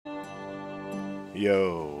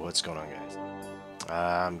Yo, what's going on, guys?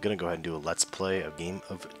 I'm gonna go ahead and do a Let's Play of Game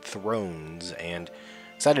of Thrones, and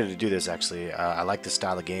excited to do this actually. I like this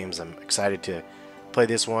style of games. I'm excited to play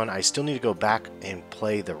this one. I still need to go back and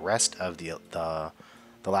play the rest of the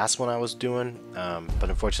last one I was doing, but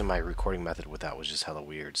unfortunately my recording method with that was just hella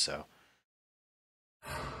weird. So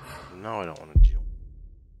no, I don't want to do.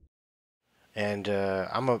 And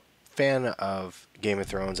I'm a fan of Game of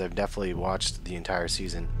Thrones. I've definitely watched the entire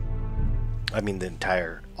season. I mean,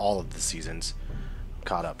 all of the seasons.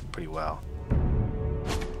 Caught up pretty well.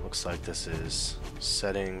 Looks like this is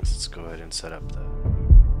settings. Let's go ahead and set up the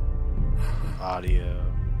audio.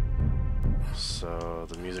 So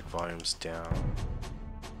the music volume's down.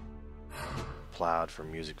 Loud for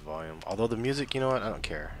music volume. Although the music, you know what? I don't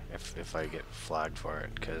care if I get flagged for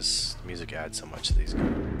it, because music adds so much to these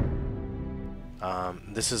games.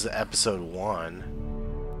 This is episode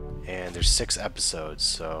 1, and there's 6 episodes,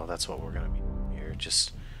 so that's what we're gonna be doing here.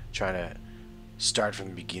 Just trying to start from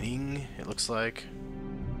the beginning, it looks like.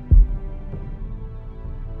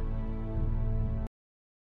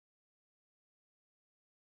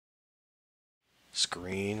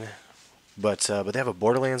 Screen. But they have a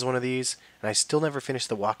Borderlands one of these, and I still never finished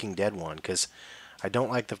the Walking Dead one, because I don't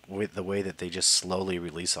like the way that they just slowly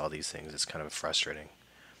release all these things. It's kind of frustrating.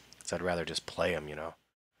 So I'd rather just play them, you know.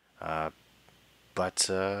 But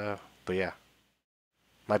yeah,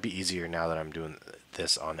 might be easier now that I'm doing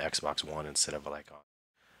this on Xbox One instead of like on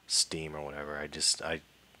Steam or whatever. I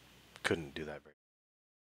couldn't do that.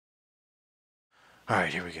 All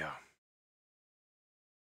right, here we go.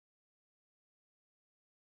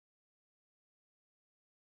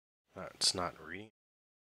 It's not reading.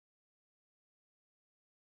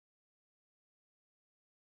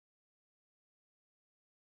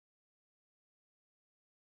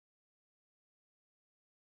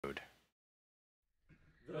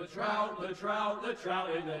 The trout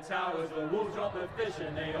in the towers, the wolves dropped the fish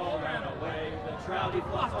and they all ran away. The trout he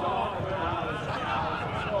flopped off for hours and hours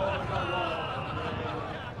and scores the wall.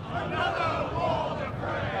 Another wall to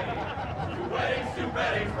pray. 2 weddings, 2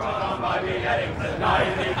 beddings brought on by beheadings. The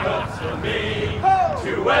night he cooks for me.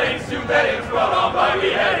 2 weddings, 2 beddings brought on by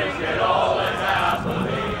beheadings. Get all is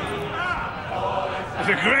happily.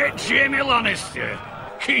 The great Jamie Lannister,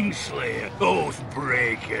 Kingslayer,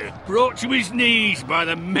 Oathbreaker, brought to his knees by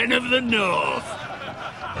the men of the North.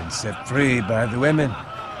 And set free by the women.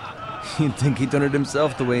 You'd think he'd done it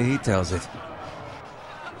himself the way he tells it.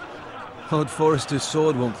 Lord Forrester's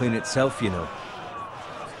sword won't clean itself, you know.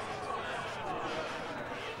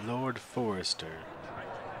 Lord Forrester.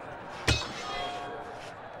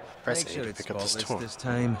 Press Make A sure to it's pick up the spotless storm. this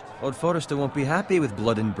time. Lord Forrester won't be happy with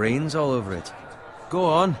blood and brains all over it. Go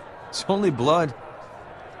on. It's only blood.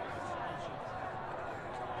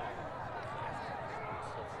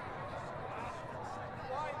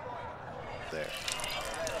 There.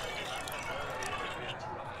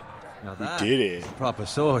 Now We that did is it. a proper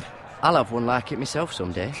sword. I'll have one like it myself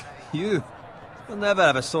someday. You'll never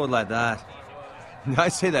have a sword like that. I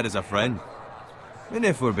say that as a friend. And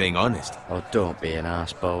if we're being honest. Oh, don't be an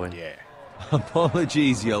arse, Bowen. Yeah.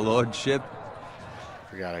 Apologies, your lordship.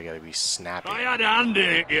 Forgot I gotta be snappy. I had a hand in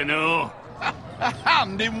it, you know. A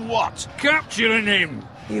hand in what? Capturing him.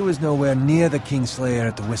 He was nowhere near the Kingslayer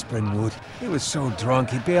at the Whispering Wood. He was so drunk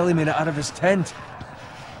he barely made it out of his tent.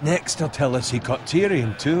 Next he'll tell us he caught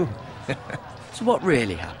Tyrion too. So what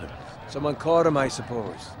really happened? Someone caught him, I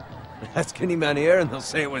suppose. Ask any man here and they'll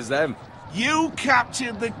say it was them. You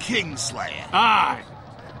captured the Kingslayer. Aye.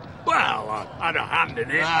 Well, I had a hand in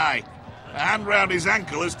it. Aye. A hand round his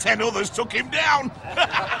ankle as 10 others took him down.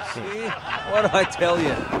 See? What'd I tell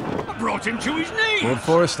you? I brought him to his knees. Lord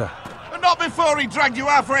Forrester. But not before he dragged you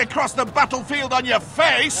halfway across the battlefield on your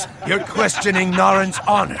face. You're questioning Norrin's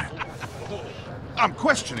honor. I'm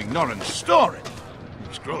questioning Norrin's story.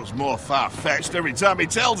 It grows more far-fetched every time he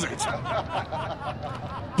tells it.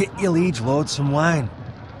 Get your liege lord some wine.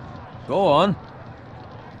 Go on.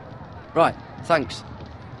 Right, thanks.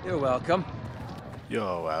 You're welcome.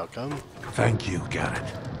 You're welcome. Thank you, Garrett.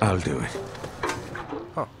 I'll do it.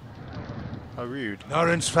 Huh. How rude.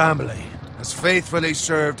 Norrin's family has faithfully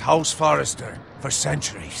served House Forrester for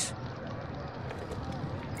centuries.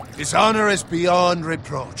 His honor is beyond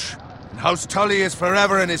reproach, and House Tully is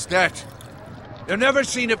forever in his debt. You've never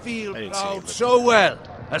seen a field I didn't see it, plowed but- so well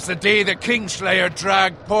as the day the Kingslayer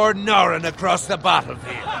dragged poor Norrin across the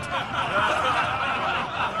battlefield.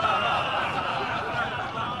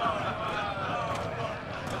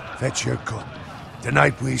 Fetch your cup.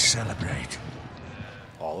 Tonight we celebrate.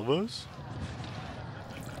 All of us?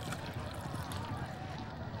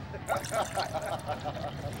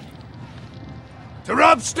 To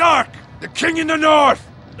Robb Stark, The king in the north!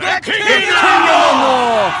 The king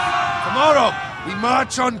Tomorrow, we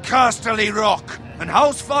march on Casterly Rock, and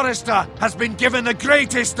House Forrester has been given the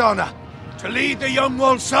greatest honor to lead the Young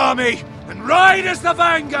Wolf's army and ride as the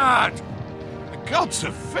vanguard! The gods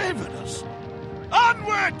have favored us.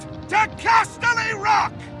 Onward to Casterly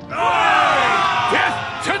Rock! Aye!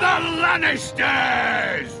 Death to the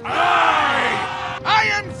Lannisters! Aye!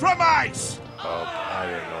 Iron from ice! Oh, I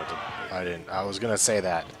didn't know what to... I was gonna say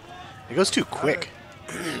that. It goes too quick.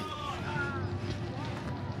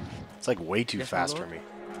 It's like way too fast for me.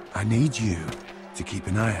 I need you to keep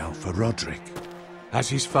an eye out for Roderick. As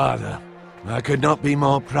his father, I could not be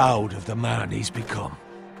more proud of the man he's become.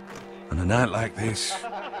 On a night like this,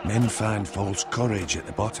 men find false courage at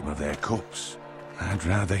the bottom of their cups. I'd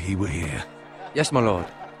rather he were here. Yes, my lord.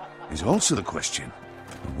 There's also the question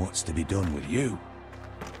of what's to be done with you.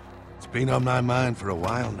 It's been on my mind for a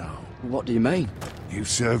while now. What do you mean? You've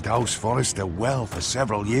served House Forrester well for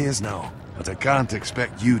several years now, but I can't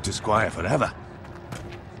expect you to squire forever.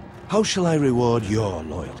 How shall I reward your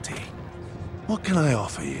loyalty? What can I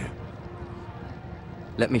offer you?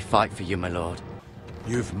 Let me fight for you, my lord.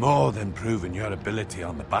 You've more than proven your ability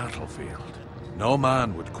on the battlefield. No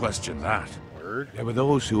man would question that. Word? There were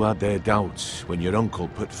those who had their doubts when your uncle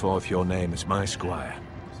put forth your name as my squire.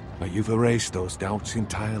 But you've erased those doubts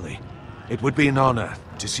entirely. It would be an honor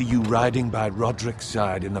to see you riding by Roderick's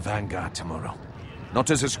side in the vanguard tomorrow. Not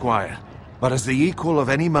as a squire, but as the equal of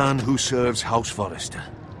any man who serves House Forrester.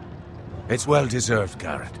 It's well deserved,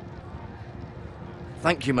 Garrett.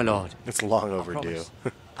 Thank you, my lord. It's long overdue.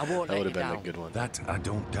 I won't That let would have you been a down. good one. That I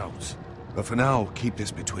don't doubt. But for now, keep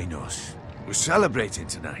this between us. We're celebrating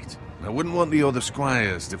tonight. I wouldn't want the other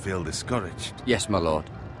squires to feel discouraged. Yes, my lord.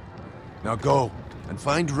 Now go, and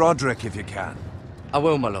find Roderick if you can. I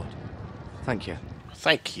will, my lord. Thank you.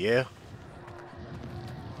 Thank you.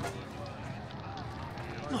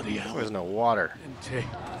 Bloody hell. There's no water.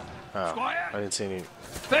 Oh, Squire? I didn't see any.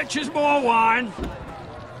 Fetch us more wine.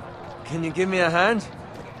 Can you give me a hand?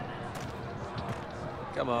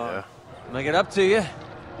 Come on. Yeah. Make it up to you.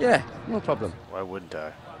 Yeah, no problem. Why wouldn't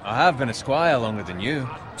I? I have been a squire longer than you.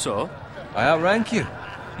 So? I outrank you.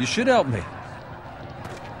 You should help me.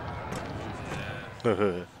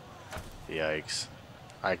 Yikes.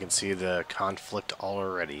 I can see the conflict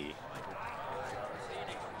already.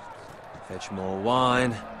 Fetch more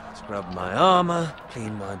wine, scrub my armor,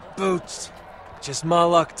 clean my boots. Just my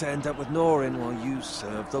luck to end up with Norin while you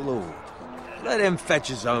serve the Lord. Let him fetch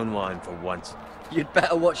his own wine for once. You'd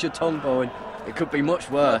better watch your tongue, Bowen. It could be much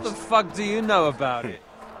What worse. the fuck do you know about it?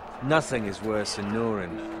 Nothing is worse than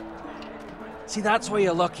Norin. See, that's where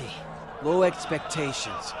you're lucky. Low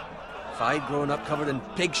expectations. If I'd grown up covered in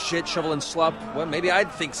pig shit, shovel and slop, well, maybe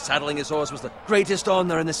I'd think saddling his horse was the greatest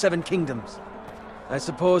honor in the Seven Kingdoms. I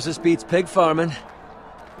suppose this beats pig farming.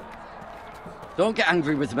 Don't get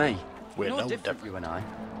angry with me. We're no no different, you and I.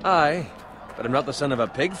 Aye, but I'm not the son of a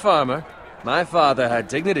pig farmer. My father had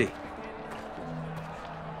dignity.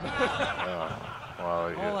 Well, All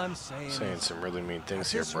you're I'm saying is, some really mean things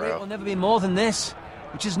at here, this rate, will bro. never be more than this,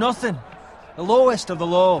 which is nothing. The lowest of the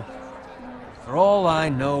low. For all I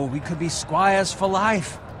know, we could be squires for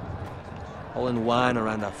life. All in wine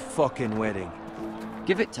around a fucking wedding.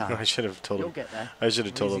 Give it time. I should have told You'll him. get there. I should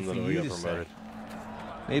have told him Easy that for we you got to say. promoted.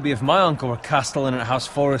 Maybe if my uncle were castellan at House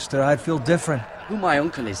Forrester, I'd feel different. Who my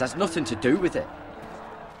uncle is has nothing to do with it.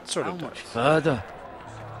 Sort How of. much does. further?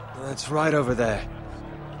 That's right over there.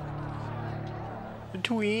 The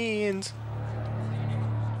twins.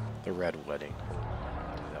 The red wedding.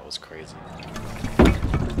 That was crazy.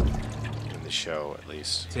 In the show, at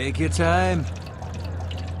least. Take your time.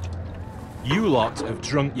 You lot have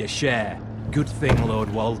drunk your share. Good thing Lord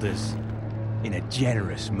Walder's in a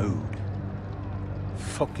generous mood.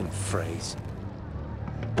 Fucking phrase.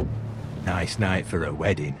 Nice night for a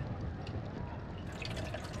wedding.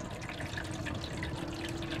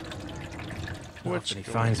 What if he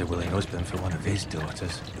finds a willing husband for one of his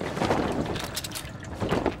daughters?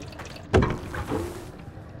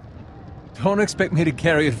 Don't expect me to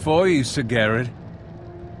carry it for you, Sir Garrett.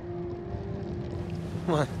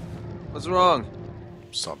 What? What's wrong?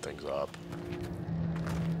 Something's up.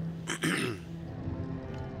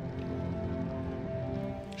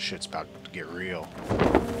 Shit's about to get real.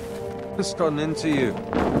 What's gotten into you?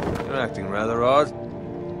 You're acting rather odd.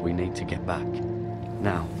 We need to get back.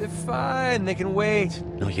 Now. They're fine, they can wait.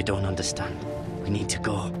 No, you don't understand. We need to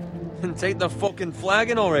go. And take the fucking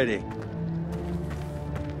flagon already.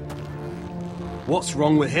 What's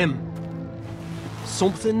wrong with him?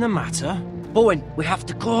 Something the matter? Bowen, we have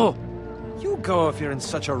to go. You go if you're in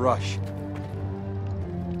such a rush.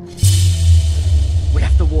 We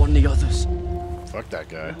have to to warn the others. Fuck that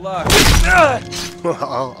guy. Luck.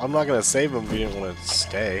 Well, I'm not gonna save him if he didn't want to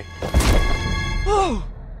stay.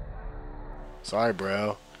 Sorry,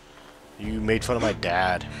 bro. You made fun of my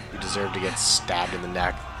dad. You deserve to get stabbed in the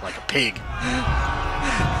neck like a pig.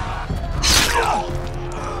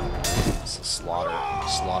 It's a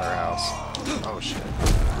slaughterhouse. Oh shit.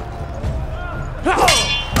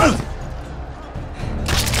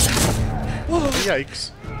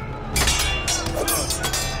 Yikes.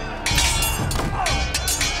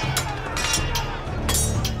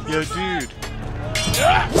 Yo, dude.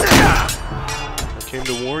 I came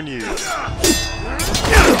to warn you.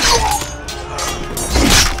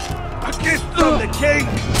 A gift from the king!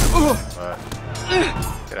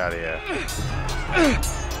 Get out of here.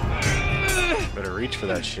 Better reach for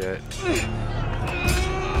that shit.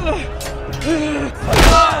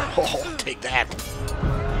 Oh, take that.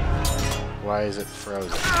 Why is it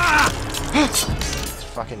frozen? It's a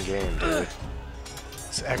fucking game, dude.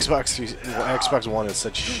 This Xbox One is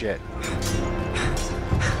such shit.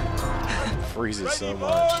 Freezes so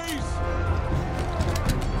much.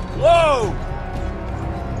 Whoa!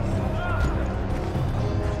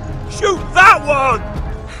 Shoot that one!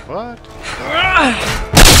 What?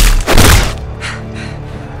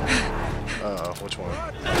 Uh-oh, which one?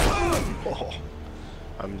 Oh,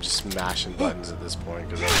 I'm just mashing buttons at this point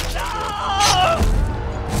because I don't want to.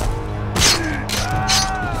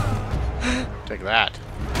 Take that.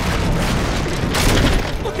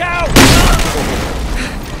 Look out!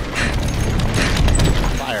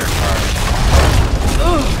 Fire car.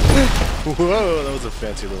 Whoa, that was a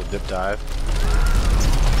fancy little dip dive.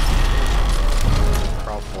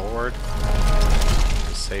 Crawl forward.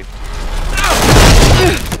 Safety.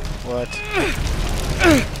 What?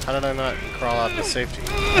 How did I not crawl out to safety?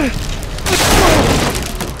 I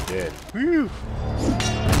did. Whew.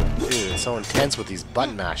 Dude, it's so intense with these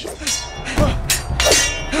button mashing.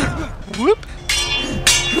 Whoop!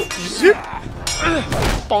 Zip!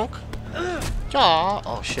 Bonk! Jaw!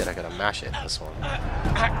 Oh shit, I gotta mash it. This one.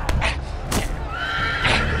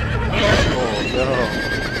 Oh no.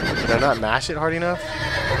 Did I not mash it hard enough?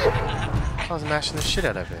 I was mashing the shit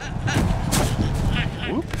out of it.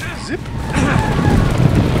 Whoop! Zip!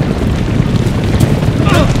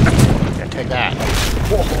 Yeah, take that.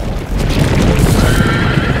 Whoa.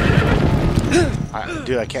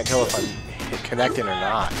 Dude, I can't tell if I'm connecting or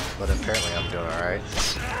not, but apparently I'm doing alright.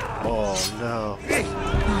 Oh no.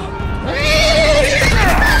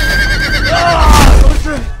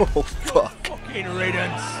 Oh fuck. Fucking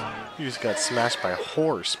riddance. You just got smashed by a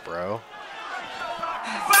horse, bro.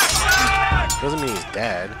 Doesn't mean he's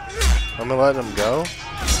dead. I'm gonna let him go.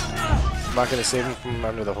 I'm not gonna save him from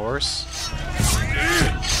under the horse.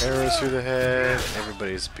 Arrows through the head.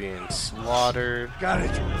 Everybody's being slaughtered. Got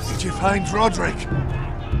it. Did you find Roderick?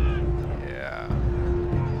 Yeah.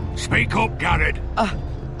 Speak up, Garrett.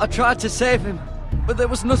 I tried to save him, but there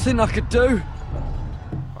was nothing I could do.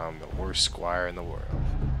 I'm the worst squire in the world.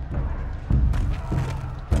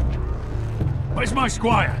 Where's my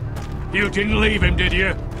squire? You didn't leave him, did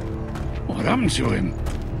you? What happened to him?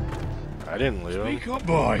 I didn't leave him. Speak up,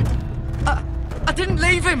 boy. I didn't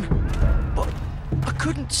leave him, but I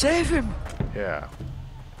couldn't save him. Yeah.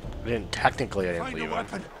 I didn't Find leave a him.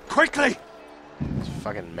 weapon. Quickly! He's a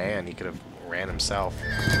fucking man. He could have ran himself.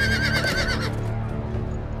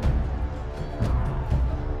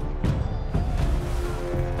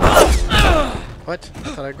 What? I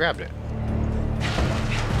thought I grabbed it.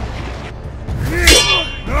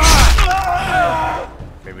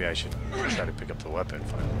 Maybe I should try to pick up the weapon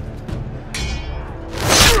finally.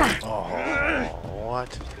 Oh,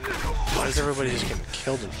 what? Why is everybody just getting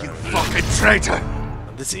killed in front of me? Fucking traitor!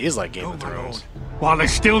 This is like Game of Thrones. While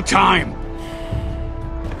there's still time.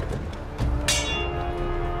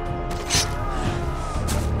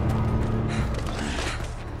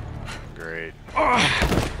 Great.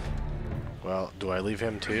 Well, do I leave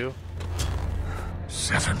him too?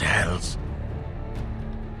 7 hells.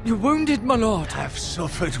 You're wounded, my lord. Have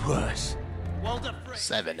suffered worse.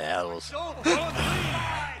 7 L's.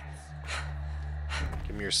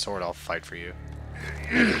 Give me your sword, I'll fight for you.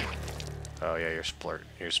 Oh yeah, you're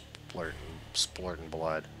splurting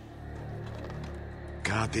blood.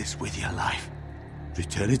 Guard this with your life.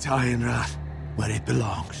 Return it to Ironrath, where it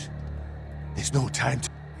belongs. There's no time to...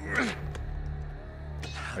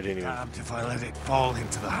 I didn't even... Damned if I let it fall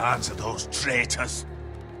into the hands of those traitors.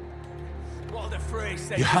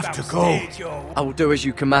 You have to go. I will do as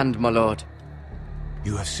you command, my lord.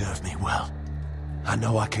 You have served me well. I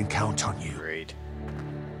know I can count on you. Great.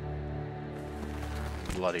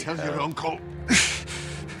 Bloody Tell hell. your uncle.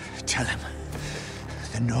 Tell him.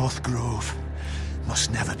 The North Grove must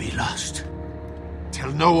never be lost.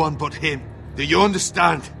 Tell no one but him. Do you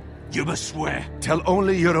understand? You must swear. Tell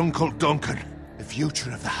only your Uncle Duncan. The future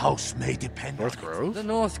of the house may depend North on it. Grove? The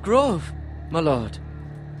North Grove, my lord.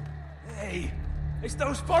 Hey, it's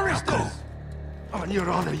those foresters! On your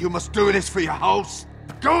honor, you must do this for your house.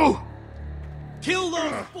 Go! Kill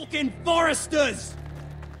those fucking foresters!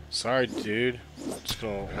 Sorry, dude. I'm just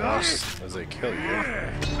gonna watch as they kill you.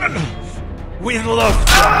 We love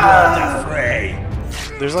the fray.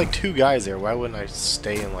 There's like 2 guys there. Why wouldn't I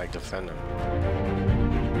stay and like defend them?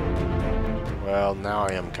 Well, now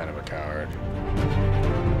I am kind of a coward.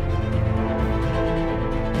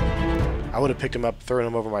 I would have picked him up, thrown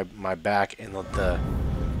him over my back, and let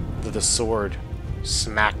the sword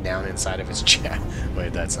smack down inside of his chest.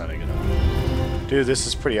 Wait, that's not good enough. Dude, this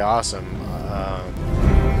is pretty awesome.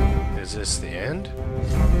 Is this the end?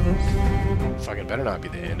 Fucking better not be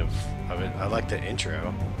the end of it. I like the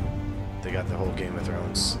intro. They got the whole Game of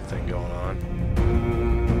Thrones thing going on.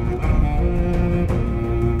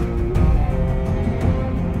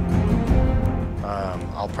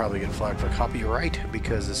 I'll probably get flagged for copyright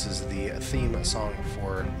because this is the theme song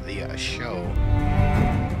for the show.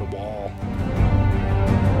 The Wall.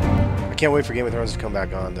 I can't wait for Game of Thrones to come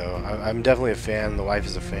back on, though. I'm definitely a fan. The wife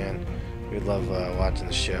is a fan. We love watching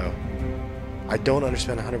the show. I don't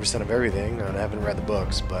understand 100% of everything, and I haven't read the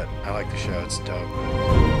books, but I like the show. It's dope.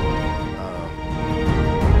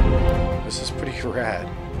 This is pretty rad.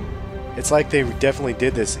 It's like they definitely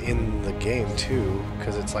did this in the game, too,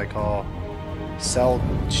 because it's like all cell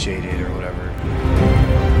shaded or whatever.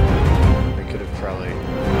 They could have probably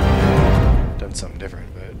done something different,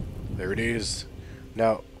 but there it is.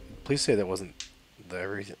 Now, please say that wasn't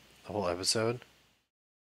the whole episode.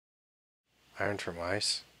 Iron from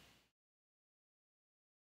Ice.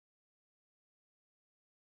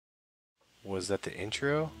 Was that the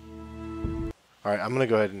intro? Alright, I'm going to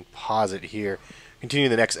go ahead and pause it here. Continue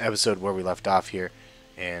the next episode where we left off here.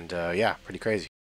 And, yeah, pretty crazy.